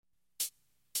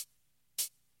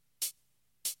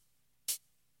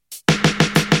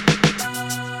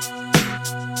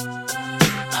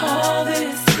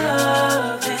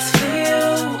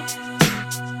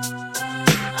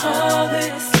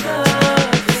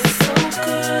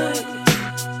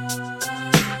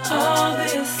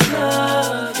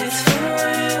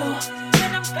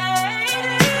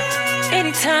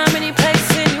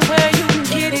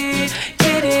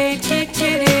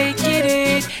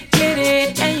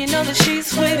know that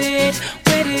she's with it,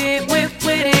 with it,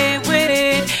 with it, with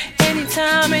it.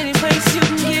 Anytime, any place you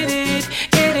can get it,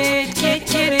 get it,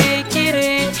 get it, get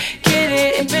it, get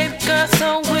it. And baby girl,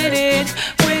 so with it,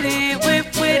 with it,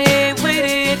 with it, with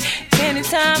it.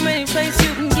 Anytime, any place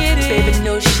you can get it. Baby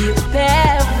know she a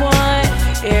bad one.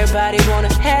 Everybody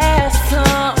wanna have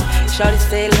some. Shorty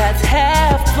say let's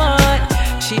have fun.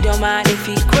 She don't mind if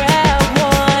he grab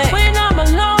one. When I'm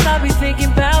alone, I'll be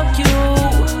thinking about you.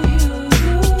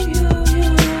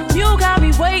 You got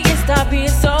me waiting, stop being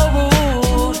so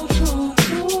rude.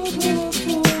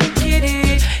 Get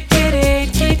it, get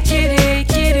it, get it,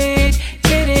 get it,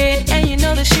 get it. And you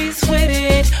know that she's with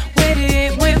it, with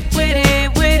it, with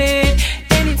it, with it.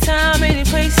 Anytime, any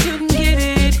place you can get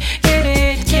it, get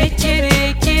it, get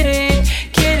it, get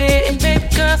it, get it. And baby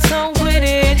girl, so with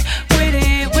it, with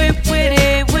it, with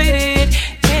it, with it.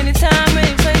 Anytime,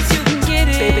 any place you can get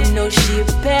it. Baby know she a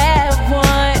bad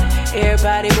one.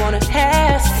 Everybody wanna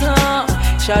have some.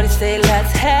 Shorty say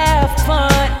let's have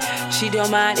fun. She don't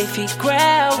mind if he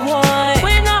grab one.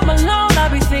 When I'm alone,